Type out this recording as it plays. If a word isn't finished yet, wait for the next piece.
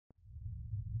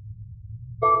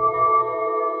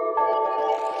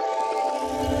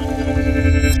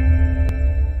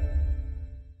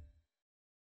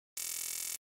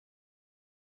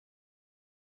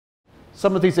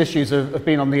Some of these issues have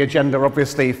been on the agenda,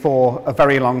 obviously, for a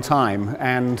very long time,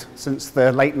 and since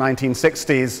the late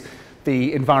 1960s,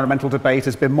 the environmental debate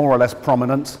has been more or less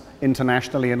prominent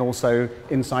internationally and also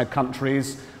inside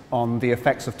countries on the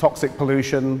effects of toxic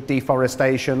pollution,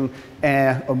 deforestation,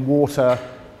 air and water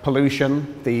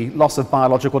pollution, the loss of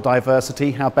biological diversity,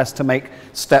 how best to make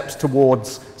steps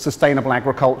towards sustainable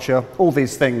agriculture. All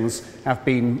these things have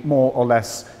been more or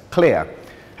less clear.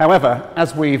 However,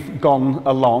 as we've gone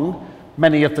along,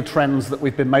 many of the trends that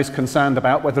we've been most concerned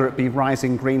about, whether it be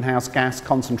rising greenhouse gas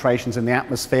concentrations in the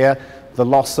atmosphere, the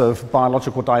loss of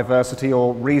biological diversity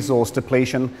or resource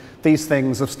depletion, these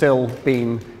things have still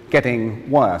been getting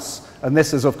worse. And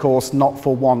this is, of course, not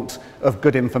for want of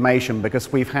good information,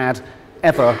 because we've had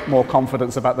ever more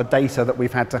confidence about the data that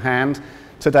we've had to hand.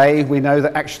 Today, we know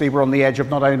that actually we're on the edge of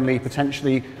not only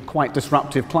potentially quite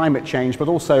disruptive climate change, but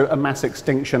also a mass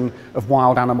extinction of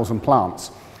wild animals and plants.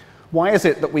 Why is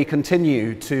it that we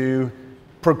continue to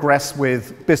progress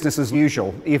with business as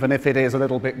usual, even if it is a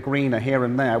little bit greener here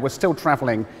and there? We're still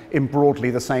travelling in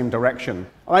broadly the same direction.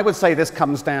 I would say this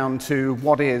comes down to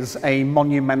what is a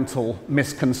monumental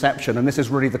misconception, and this is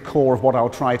really the core of what I'll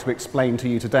try to explain to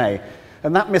you today.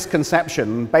 And that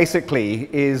misconception basically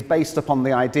is based upon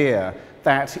the idea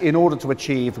that in order to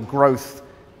achieve growth,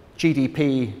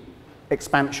 GDP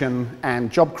expansion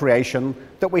and job creation,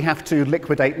 that we have to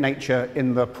liquidate nature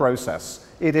in the process.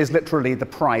 It is literally the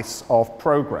price of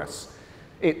progress.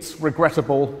 It's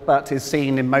regrettable, but is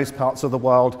seen in most parts of the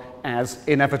world as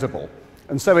inevitable.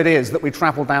 And so it is that we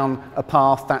travel down a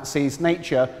path that sees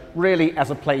nature really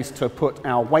as a place to put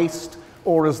our waste,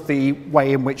 or as the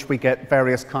way in which we get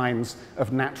various kinds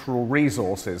of natural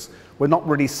resources. We're not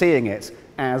really seeing it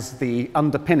as the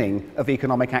underpinning of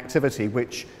economic activity,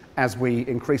 which, as we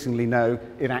increasingly know,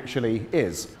 it actually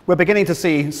is. We're beginning to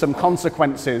see some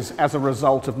consequences as a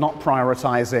result of not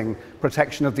prioritizing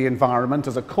protection of the environment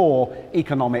as a core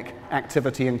economic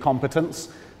activity and competence,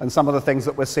 and some of the things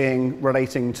that we're seeing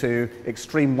relating to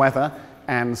extreme weather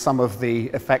and some of the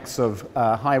effects of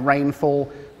high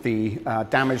rainfall, the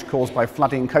damage caused by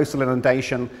flooding, coastal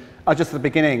inundation, are just the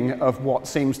beginning of what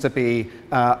seems to be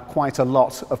quite a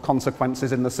lot of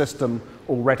consequences in the system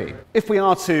already. If we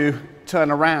are to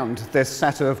turn around this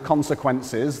set of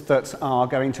consequences that are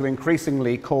going to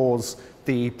increasingly cause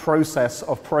the process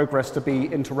of progress to be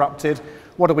interrupted,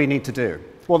 what do we need to do?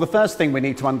 Well, the first thing we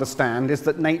need to understand is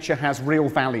that nature has real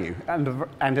value,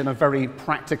 and in a very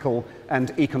practical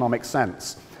and economic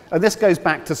sense. And this goes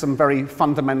back to some very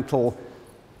fundamental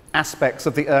aspects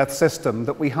of the Earth system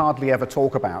that we hardly ever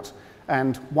talk about.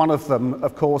 And one of them,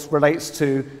 of course, relates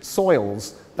to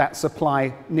soils that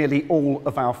supply nearly all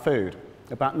of our food.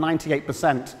 About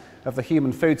 98% of the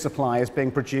human food supply is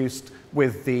being produced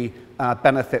with the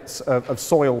benefits of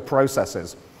soil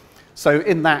processes. So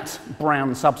in that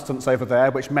brown substance over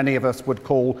there, which many of us would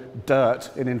call dirt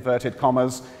in inverted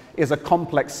commas, is a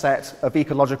complex set of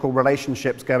ecological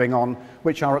relationships going on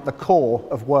which are at the core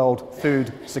of world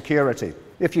food security.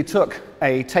 If you took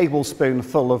a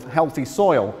tablespoonful of healthy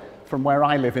soil from where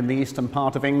I live in the eastern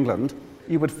part of England,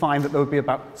 you would find that there would be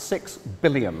about 6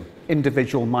 billion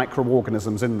individual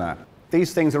microorganisms in there.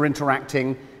 These things are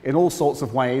interacting in all sorts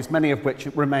of ways, many of which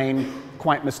remain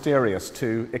quite mysterious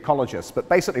to ecologists. But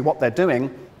basically what they're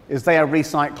doing is they are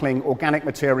recycling organic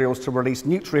materials to release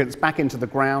nutrients back into the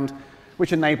ground,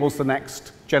 which enables the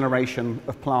next generation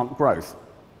of plant growth.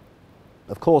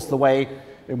 Of course, the way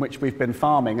in which we've been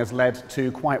farming has led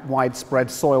to quite widespread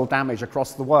soil damage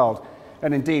across the world.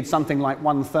 And indeed, something like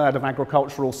 1/3 of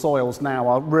agricultural soils now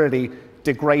are really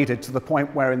degraded to the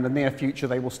point where in the near future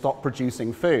they will stop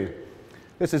producing food.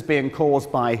 This is being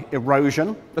caused by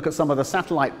erosion. Look at some of the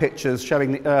satellite pictures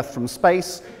showing the Earth from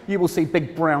space. You will see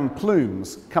big brown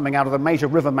plumes coming out of the major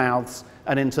river mouths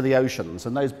and into the oceans.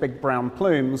 And those big brown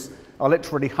plumes are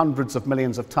literally hundreds of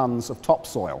millions of tons of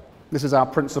topsoil. This is our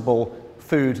principal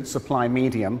food supply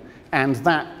medium, and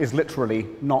that is literally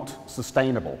not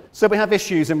sustainable. So we have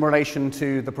issues in relation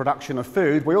to the production of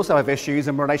food. We also have issues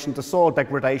in relation to soil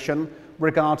degradation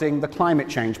regarding the climate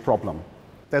change problem.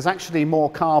 There's actually more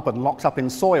carbon locked up in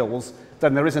soils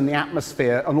than there is in the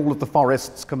atmosphere and all of the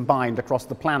forests combined across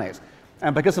the planet.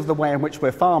 And because of the way in which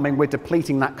we're farming, we're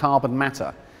depleting that carbon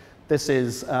matter. This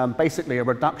is basically a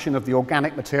reduction of the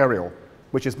organic material,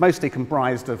 which is mostly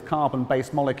comprised of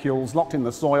carbon-based molecules locked in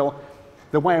the soil.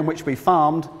 The way in which we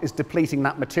farmed is depleting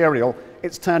that material.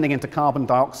 It's turning into carbon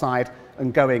dioxide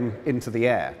and going into the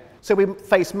air. So we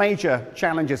face major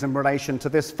challenges in relation to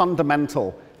this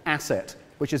fundamental asset,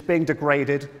 which is being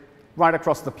degraded right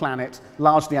across the planet,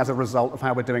 largely as a result of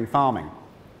how we're doing farming.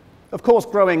 Of course,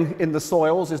 growing in the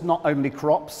soils is not only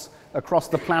crops. Across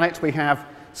the planet, we have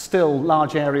still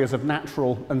large areas of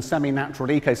natural and semi-natural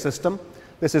ecosystem.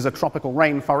 This is a tropical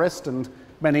rainforest, and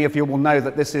many of you will know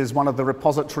that this is one of the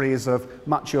repositories of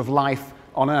much of life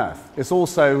on Earth. It's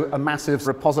also a massive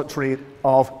repository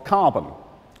of carbon.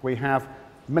 We have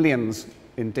millions,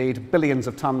 indeed billions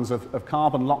of tons of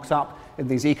carbon locked up in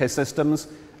these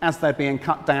ecosystems as they're being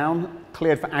cut down,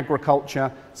 cleared for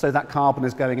agriculture, so that carbon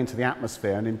is going into the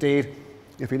atmosphere. And indeed,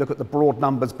 if you look at the broad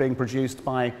numbers being produced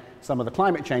by some of the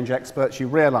climate change experts, you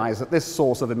realize that this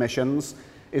source of emissions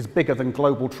is bigger than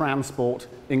global transport,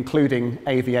 including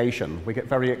aviation. We get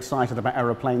very excited about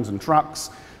aeroplanes and trucks.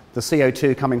 The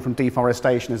CO2 coming from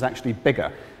deforestation is actually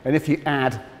bigger. And if you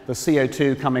add the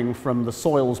CO2 coming from the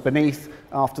soils beneath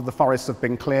after the forests have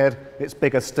been cleared, it's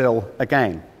bigger still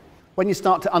again. When you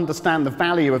start to understand the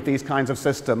value of these kinds of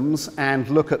systems and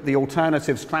look at the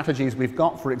alternative strategies we've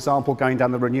got, for example, going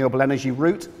down the renewable energy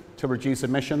route to reduce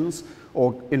emissions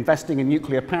or investing in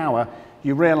nuclear power,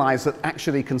 you realize that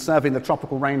actually conserving the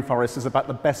tropical rainforest is about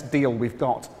the best deal we've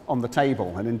got on the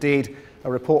table. And indeed, a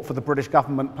report for the British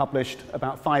government published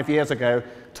about 5 years ago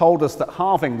told us that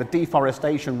halving the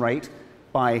deforestation rate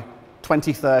by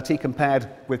 2030 compared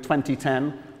with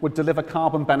 2010 would deliver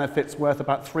carbon benefits worth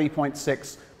about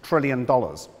 $3.6 trillion.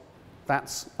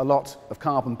 That's a lot of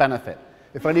carbon benefit.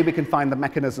 If only we can find the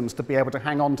mechanisms to be able to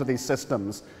hang on to these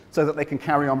systems so that they can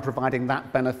carry on providing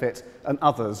that benefit and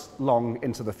others long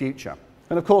into the future.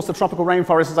 And of course, the tropical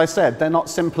rainforests, as I said, they're not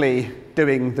simply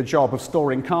doing the job of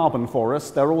storing carbon for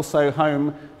us, they're also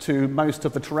home to most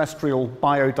of the terrestrial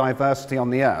biodiversity on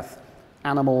the Earth.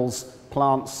 Animals,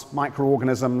 plants,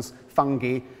 microorganisms,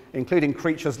 fungi, including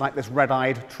creatures like this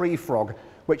red-eyed tree frog,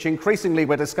 which increasingly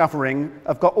we're discovering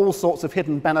have got all sorts of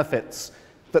hidden benefits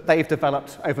that they've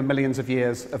developed over millions of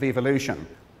years of evolution.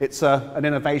 It's an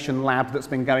innovation lab that's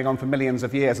been going on for millions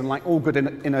of years, and like all good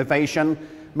innovation,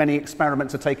 many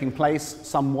experiments are taking place.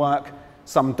 Some work,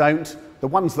 some don't. The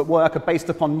ones that work are based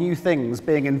upon new things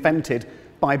being invented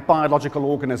by biological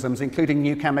organisms, including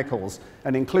new chemicals,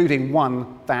 and including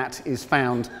one that is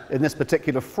found in this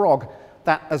particular frog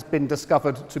that has been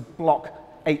discovered to block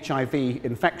HIV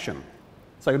infection.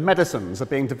 So medicines are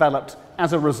being developed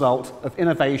as a result of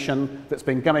innovation that's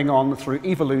been going on through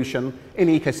evolution in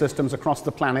ecosystems across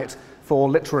the planet for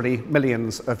literally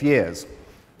millions of years.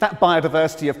 That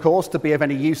biodiversity, of course, to be of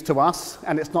any use to us,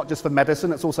 and it's not just for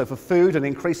medicine, it's also for food and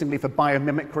increasingly for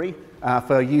biomimicry,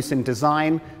 for use in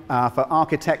design, for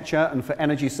architecture and for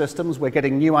energy systems. We're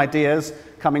getting new ideas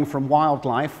coming from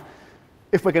wildlife.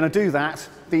 If we're going to do that,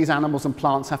 these animals and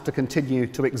plants have to continue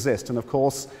to exist. And of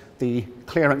course, the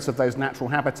clearance of those natural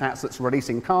habitats that's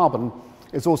releasing carbon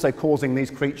is also causing these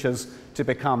creatures to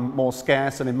become more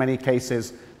scarce and in many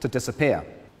cases to disappear.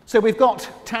 So we've got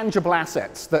tangible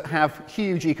assets that have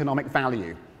huge economic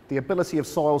value. The ability of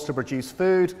soils to produce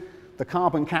food, the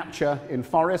carbon capture in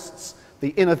forests, the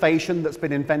innovation that's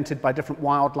been invented by different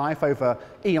wildlife over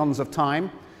eons of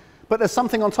time. But there's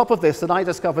something on top of this that I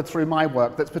discovered through my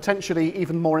work that's potentially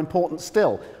even more important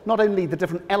still. Not only the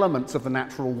different elements of the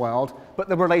natural world, but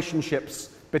the relationships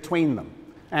between them.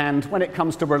 And when it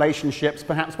comes to relationships,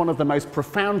 perhaps one of the most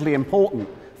profoundly important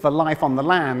for life on the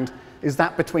land is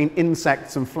that between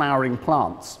insects and flowering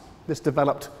plants. This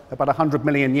developed about 100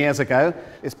 million years ago.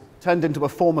 It's turned into a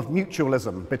form of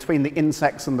mutualism between the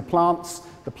insects and the plants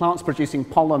producing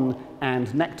pollen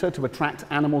and nectar to attract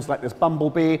animals like this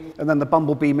bumblebee, and then the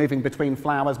bumblebee moving between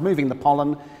flowers, moving the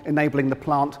pollen, enabling the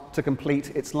plant to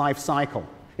complete its life cycle.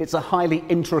 It's a highly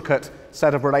intricate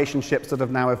set of relationships that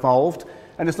have now evolved,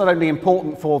 and it's not only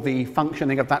important for the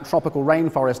functioning of that tropical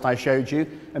rainforest I showed you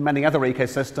and many other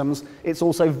ecosystems, it's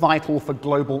also vital for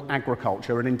global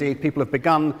agriculture. And indeed, people have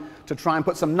begun to try and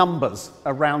put some numbers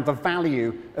around the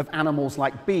value of animals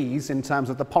like bees in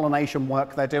terms of the pollination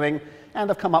work they're doing, and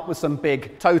have come up with some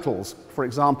big totals. For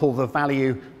example, the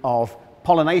value of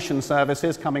pollination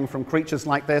services coming from creatures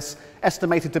like this,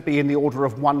 estimated to be in the order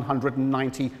of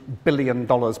 $190 billion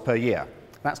per year.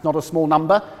 That's not a small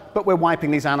number, but we're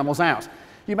wiping these animals out.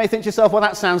 You may think to yourself, well,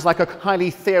 that sounds like a highly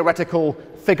theoretical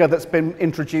figure that's been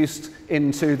introduced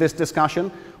into this discussion.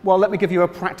 Well, let me give you a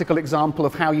practical example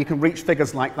of how you can reach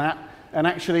figures like that. And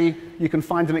actually, you can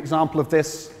find an example of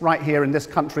this right here in this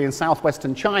country in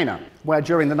southwestern China, where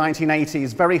during the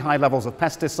 1980s, very high levels of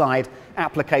pesticide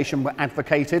application were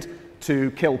advocated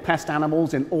to kill pest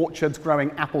animals in orchards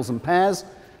growing apples and pears.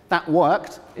 That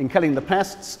worked in killing the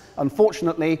pests.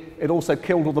 Unfortunately, it also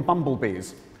killed all the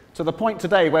bumblebees. To the point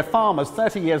today where farmers,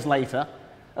 30 years later,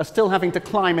 are still having to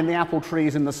climb in the apple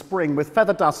trees in the spring with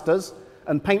feather dusters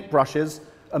and paintbrushes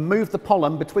and move the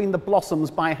pollen between the blossoms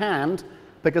by hand,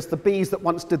 because the bees that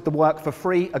once did the work for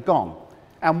free are gone.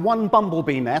 And one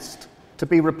bumblebee nest to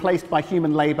be replaced by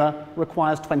human labour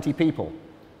requires 20 people.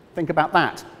 Think about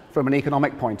that from an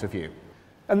economic point of view.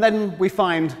 And then we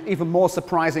find even more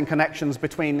surprising connections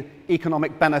between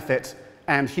economic benefit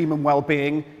and human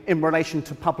well-being in relation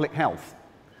to public health.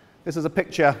 This is a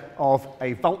picture of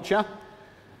a vulture,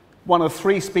 one of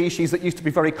 3 species that used to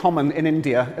be very common in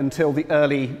India until the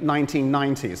early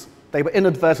 1990s. They were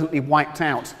inadvertently wiped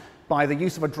out by the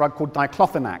use of a drug called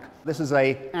diclofenac. This is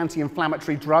an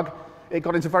anti-inflammatory drug. It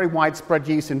got into very widespread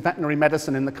use in veterinary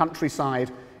medicine in the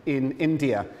countryside in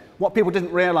India. What people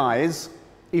didn't realize,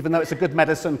 even though it's a good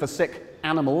medicine for sick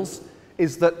animals,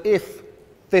 is that if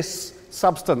this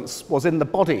substance was in the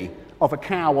body of a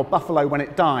cow or buffalo when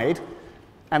it died,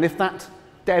 and if that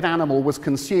dead animal was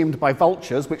consumed by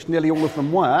vultures, which nearly all of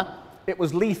them were, it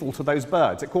was lethal to those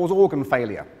birds. It caused organ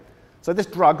failure. So this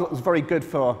drug that was very good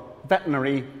for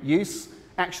veterinary use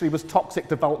actually was toxic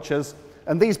to vultures,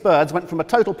 and these birds went from a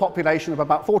total population of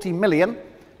about 40 million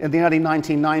in the early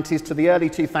 1990s to the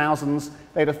early 2000s.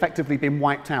 They'd effectively been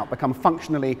wiped out, become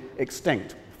functionally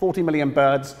extinct. 40 million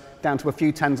birds down to a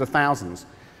few tens of thousands.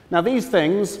 Now these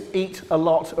things eat a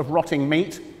lot of rotting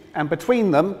meat, and between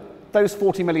them, those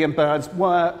 40 million birds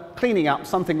were cleaning up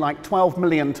something like 12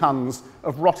 million tons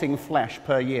of rotting flesh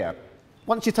per year.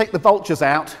 Once you take the vultures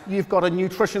out, you've got a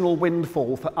nutritional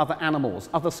windfall for other animals,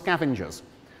 other scavengers.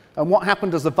 And what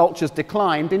happened as the vultures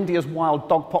declined, India's wild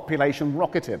dog population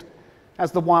rocketed.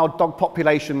 As the wild dog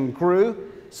population grew,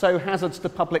 so hazards to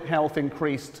public health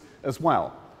increased as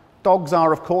well. Dogs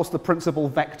are, of course, the principal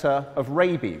vector of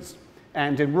rabies.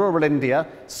 And in rural India,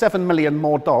 7 million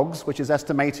more dogs, which is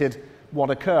estimated what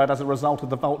occurred as a result of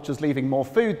the vultures leaving more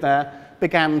food there,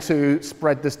 began to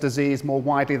spread this disease more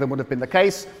widely than would have been the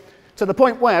case, to the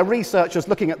point where researchers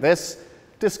looking at this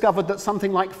discovered that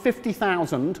something like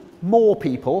 50,000 more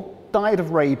people died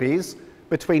of rabies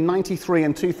between 1993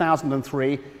 and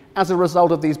 2003 as a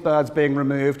result of these birds being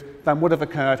removed than would have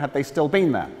occurred had they still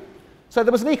been there. So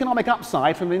there was an economic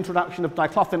upside from the introduction of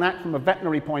diclofenac from a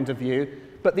veterinary point of view,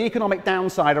 but the economic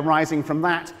downside arising from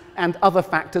that and other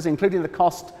factors, including the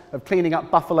cost of cleaning up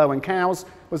buffalo and cows,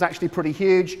 was actually pretty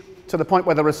huge, to the point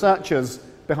where the researchers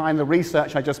behind the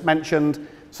research I just mentioned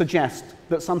suggest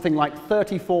that something like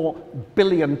 $34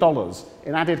 billion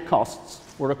in added costs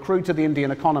were accrued to the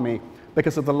Indian economy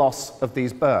because of the loss of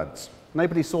these birds.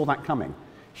 Nobody saw that coming.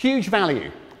 Huge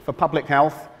value for public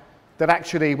health that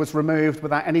actually was removed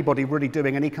without anybody really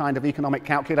doing any kind of economic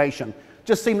calculation.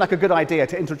 Just seemed like a good idea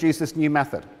to introduce this new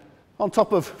method. On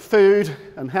top of food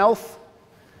and health,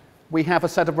 we have a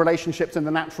set of relationships in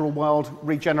the natural world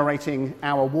regenerating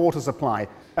our water supply.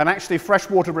 And actually,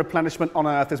 freshwater replenishment on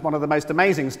Earth is one of the most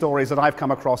amazing stories that I've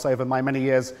come across over my many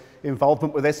years'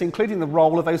 involvement with this, including the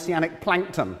role of oceanic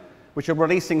plankton, which are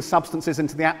releasing substances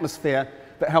into the atmosphere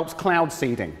that helps cloud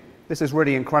seeding. This is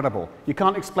really incredible. You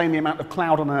can't explain the amount of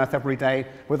cloud on Earth every day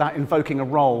without invoking a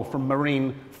role from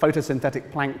marine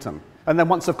photosynthetic plankton. And then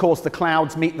once, of course, the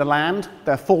clouds meet the land,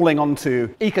 they're falling onto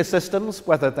ecosystems,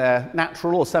 whether they're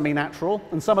natural or semi-natural,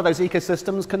 and some of those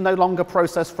ecosystems can no longer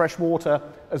process fresh water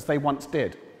as they once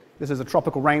did. This is a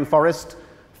tropical rainforest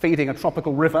feeding a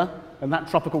tropical river, and that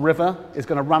tropical river is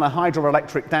going to run a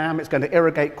hydroelectric dam. It's going to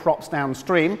irrigate crops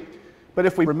downstream. But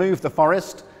if we remove the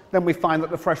forest, then we find that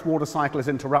the freshwater cycle is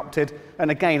interrupted, and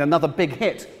again, another big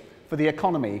hit for the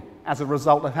economy as a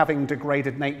result of having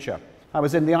degraded nature. I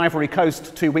was in the Ivory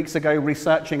Coast 2 weeks ago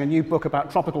researching a new book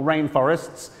about tropical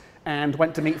rainforests and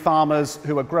went to meet farmers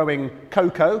who are growing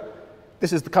cocoa.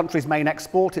 This is the country's main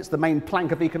export. It's the main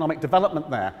plank of economic development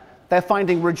there. They're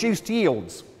finding reduced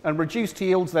yields, and reduced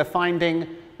yields they're finding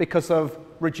because of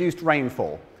reduced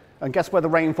rainfall. And guess where the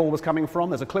rainfall was coming from?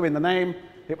 There's a clue in the name.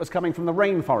 It was coming from the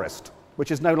rainforest,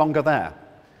 which is no longer there.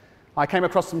 I came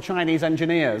across some Chinese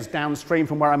engineers downstream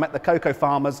from where I met the cocoa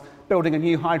farmers building a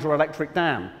new hydroelectric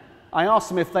dam. I asked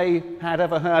them if they had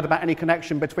ever heard about any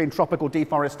connection between tropical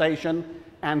deforestation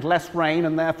and less rain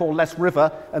and therefore less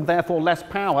river and therefore less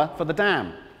power for the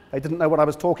dam. They didn't know what I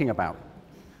was talking about.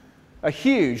 A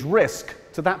huge risk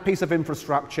to that piece of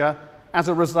infrastructure as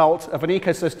a result of an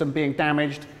ecosystem being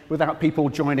damaged without people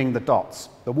joining the dots.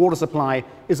 The water supply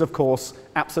is, of course,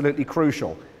 absolutely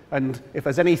crucial. And if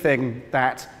there's anything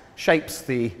that shapes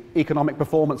the economic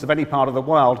performance of any part of the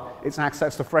world, it's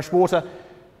access to fresh water.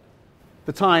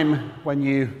 The time when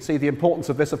you see the importance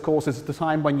of this, of course, is the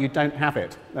time when you don't have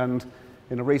it. And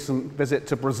in a recent visit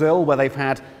to Brazil, where they've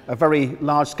had a very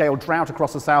large-scale drought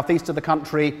across the southeast of the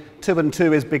country, 2 and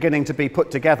 2 is beginning to be put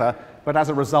together, but as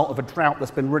a result of a drought that's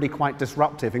been really quite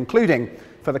disruptive, including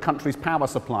for the country's power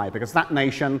supply, because that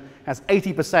nation has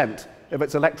 80% of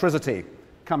its electricity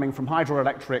coming from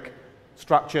hydroelectric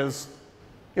structures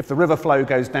If the river flow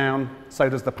goes down, so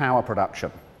does the power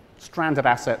production. Stranded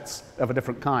assets of a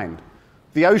different kind.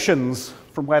 The oceans,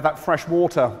 from where that fresh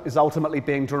water is ultimately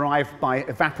being derived by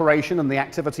evaporation and the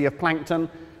activity of plankton,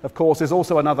 of course, is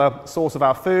also another source of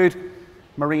our food.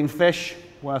 Marine fish,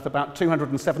 worth about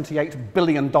 $278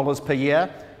 billion per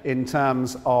year in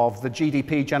terms of the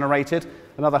GDP generated,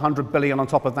 another $100 billion on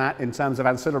top of that in terms of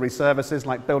ancillary services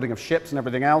like building of ships and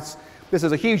everything else. This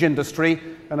is a huge industry,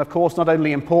 and of course not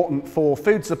only important for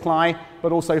food supply,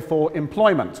 but also for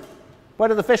employment. Where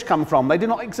do the fish come from? They do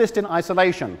not exist in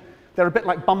isolation. They're a bit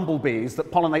like bumblebees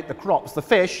that pollinate the crops. The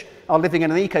fish are living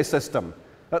in an ecosystem.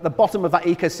 At the bottom of that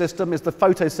ecosystem is the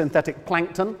photosynthetic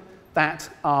plankton that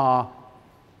are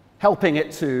helping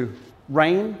it to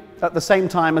rain, at the same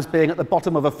time as being at the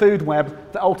bottom of a food web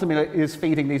that ultimately is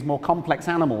feeding these more complex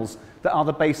animals that are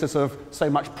the basis of so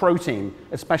much protein,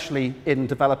 especially in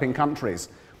developing countries.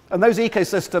 And those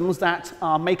ecosystems that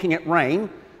are making it rain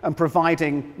and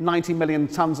providing 90 million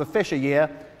tons of fish a year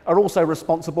are also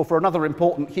responsible for another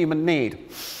important human need.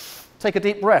 Take a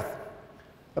deep breath.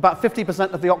 About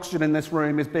 50% of the oxygen in this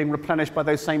room is being replenished by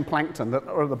those same plankton that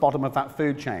are at the bottom of that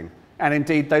food chain. And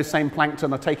indeed, those same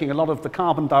plankton are taking a lot of the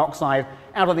carbon dioxide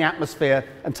out of the atmosphere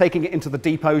and taking it into the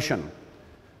deep ocean.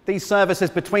 These services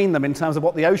between them, in terms of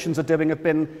what the oceans are doing, have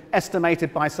been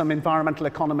estimated by some environmental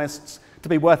economists to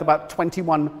be worth about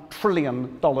 $21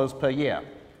 trillion per year.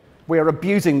 We are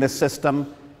abusing this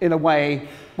system in a way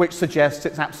which suggests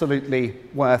it's absolutely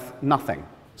worth nothing.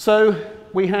 So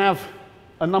we have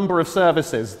a number of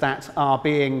services that are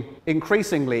being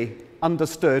increasingly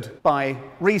understood by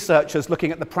researchers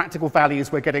looking at the practical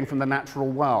values we're getting from the natural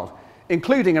world,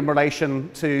 including in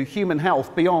relation to human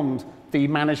health beyond the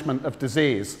management of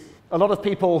disease. A lot of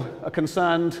people are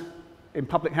concerned in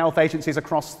public health agencies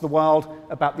across the world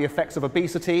about the effects of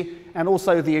obesity and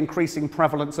also the increasing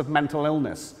prevalence of mental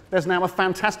illness. There's now a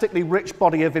fantastically rich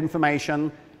body of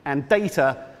information and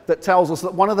data that tells us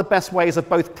that one of the best ways of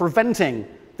both preventing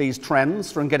these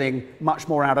trends from getting much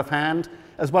more out of hand,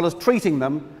 as well as treating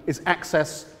them, is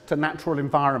access to natural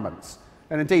environments.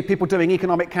 And indeed, people doing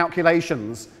economic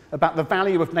calculations about the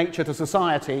value of nature to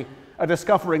society are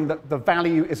discovering that the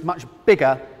value is much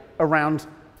bigger around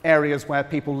areas where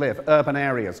people live, urban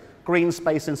areas. Green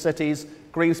space in cities,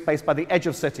 green space by the edge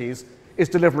of cities is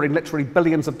delivering literally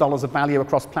billions of dollars of value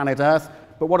across planet Earth.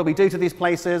 But what do we do to these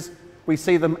places? We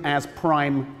see them as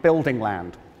prime building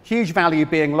land. Huge value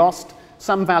being lost,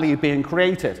 some value being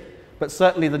created, but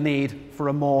certainly the need for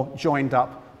a more joined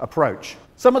up approach.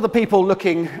 Some of the people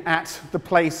looking at the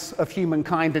place of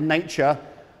humankind in nature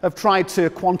have tried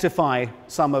to quantify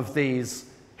some of these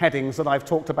headings that I've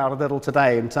talked about a little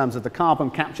today in terms of the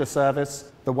carbon capture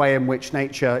service, the way in which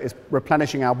nature is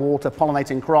replenishing our water,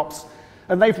 pollinating crops,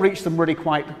 and they've reached some really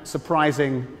quite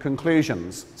surprising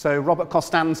conclusions. So Robert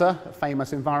Costanza, a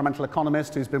famous environmental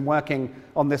economist who's been working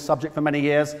on this subject for many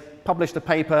years, published a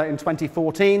paper in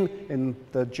 2014 in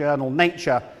the journal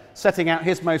Nature, setting out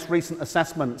his most recent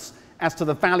assessments as to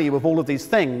the value of all of these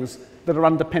things that are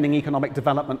underpinning economic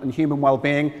development and human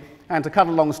well-being. And to cut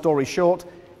a long story short,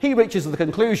 he reaches the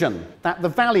conclusion that the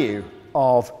value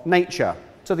of nature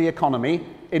to the economy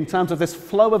in terms of this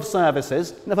flow of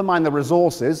services, never mind the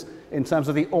resources, in terms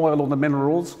of the oil or the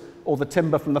minerals or the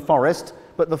timber from the forest,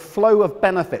 but the flow of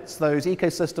benefits, those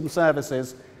ecosystem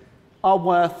services, are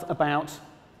worth about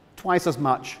twice as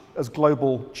much as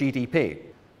global GDP.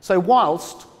 So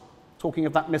whilst, talking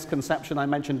of that misconception I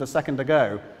mentioned a second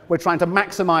ago, we're trying to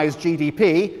maximize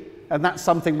GDP, and that's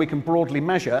something we can broadly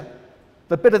measure,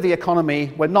 the bit of the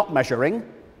economy we're not measuring,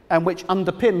 and which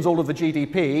underpins all of the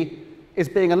GDP, is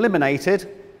being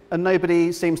eliminated, and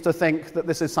nobody seems to think that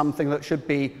this is something that should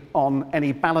be on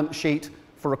any balance sheet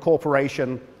for a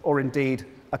corporation or indeed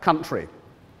a country.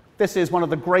 This is one of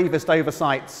the gravest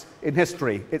oversights in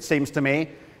history, it seems to me,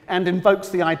 and invokes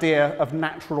the idea of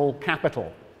natural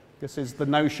capital. This is the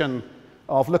notion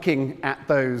of looking at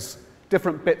those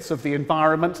different bits of the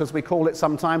environment, as we call it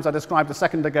sometimes, I described a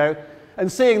second ago, and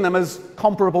seeing them as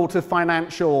comparable to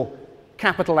financial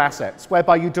capital assets,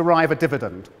 whereby you derive a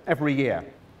dividend every year,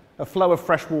 a flow of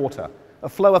fresh water, a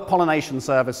flow of pollination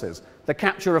services, the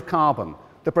capture of carbon,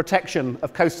 the protection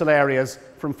of coastal areas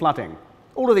from flooding.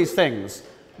 All of these things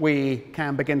we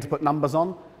can begin to put numbers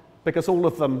on, because all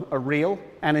of them are real,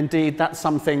 and indeed that's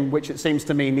something which it seems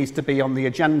to me needs to be on the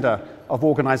agenda of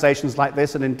organisations like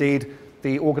this, and indeed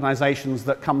the organisations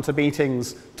that come to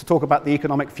meetings to talk about the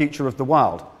economic future of the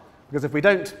world. Because if we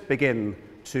don't begin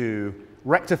to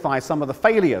rectify some of the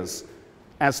failures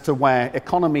as to where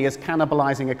economy is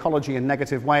cannibalizing ecology in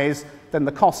negative ways, then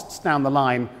the costs down the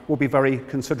line will be very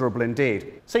considerable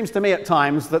indeed. Seems to me at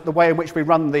times that the way in which we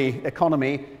run the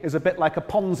economy is a bit like a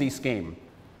Ponzi scheme,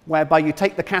 whereby you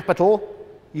take the capital,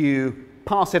 you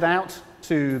pass it out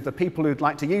to the people who'd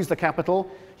like to use the capital,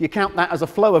 you count that as a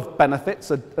flow of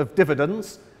benefits, of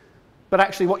dividends, but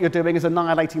actually what you're doing is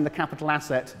annihilating the capital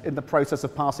asset in the process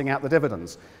of passing out the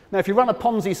dividends. Now, if you run a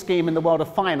Ponzi scheme in the world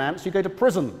of finance, you go to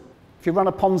prison. If you run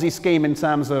a Ponzi scheme in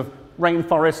terms of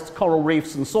rainforests, coral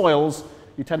reefs and soils,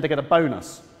 you tend to get a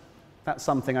bonus. That's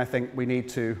something I think we need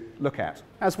to look at.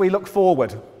 As we look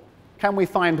forward, can we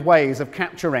find ways of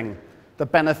capturing the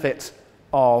benefit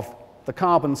of the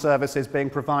carbon services being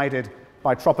provided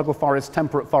by tropical forests,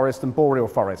 temperate forests and boreal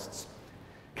forests?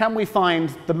 Can we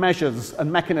find the measures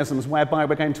and mechanisms whereby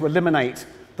we're going to eliminate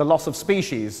the loss of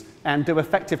species and do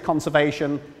effective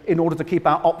conservation in order to keep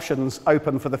our options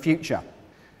open for the future?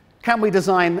 Can we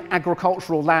design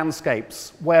agricultural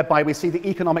landscapes whereby we see the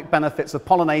economic benefits of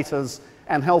pollinators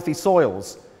and healthy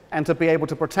soils, and to be able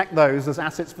to protect those as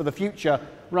assets for the future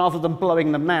rather than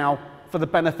blowing them now for the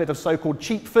benefit of so-called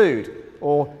cheap food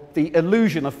or the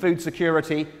illusion of food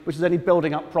security, which is only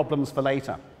building up problems for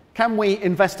later? Can we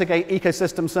investigate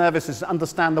ecosystem services to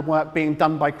understand the work being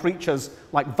done by creatures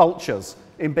like vultures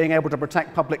in being able to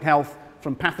protect public health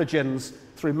from pathogens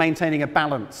through maintaining a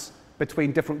balance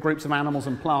between different groups of animals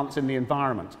and plants in the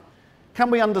environment? Can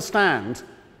we understand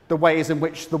the ways in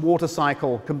which the water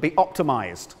cycle can be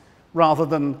optimized rather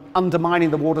than undermining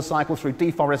the water cycle through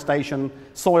deforestation,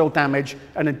 soil damage,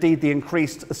 and indeed the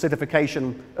increased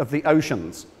acidification of the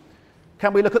oceans?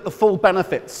 Can we look at the full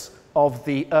benefits of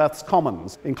the Earth's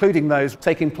commons, including those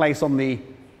taking place on the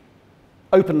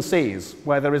open seas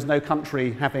where there is no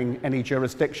country having any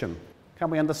jurisdiction? Can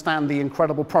we understand the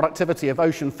incredible productivity of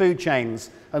ocean food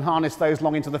chains and harness those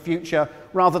long into the future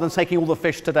rather than taking all the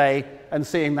fish today and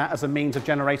seeing that as a means of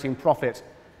generating profit?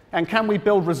 And can we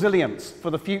build resilience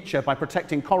for the future by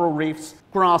protecting coral reefs,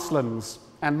 grasslands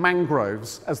and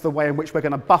mangroves as the way in which we're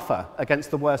going to buffer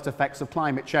against the worst effects of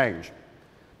climate change?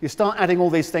 You start adding all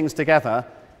these things together,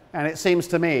 and it seems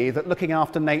to me that looking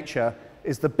after nature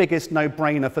is the biggest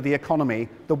no-brainer for the economy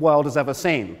the world has ever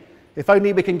seen. If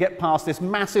only we can get past this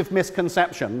massive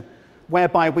misconception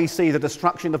whereby we see the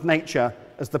destruction of nature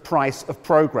as the price of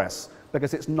progress,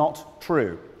 because it's not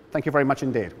true. Thank you very much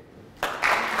indeed.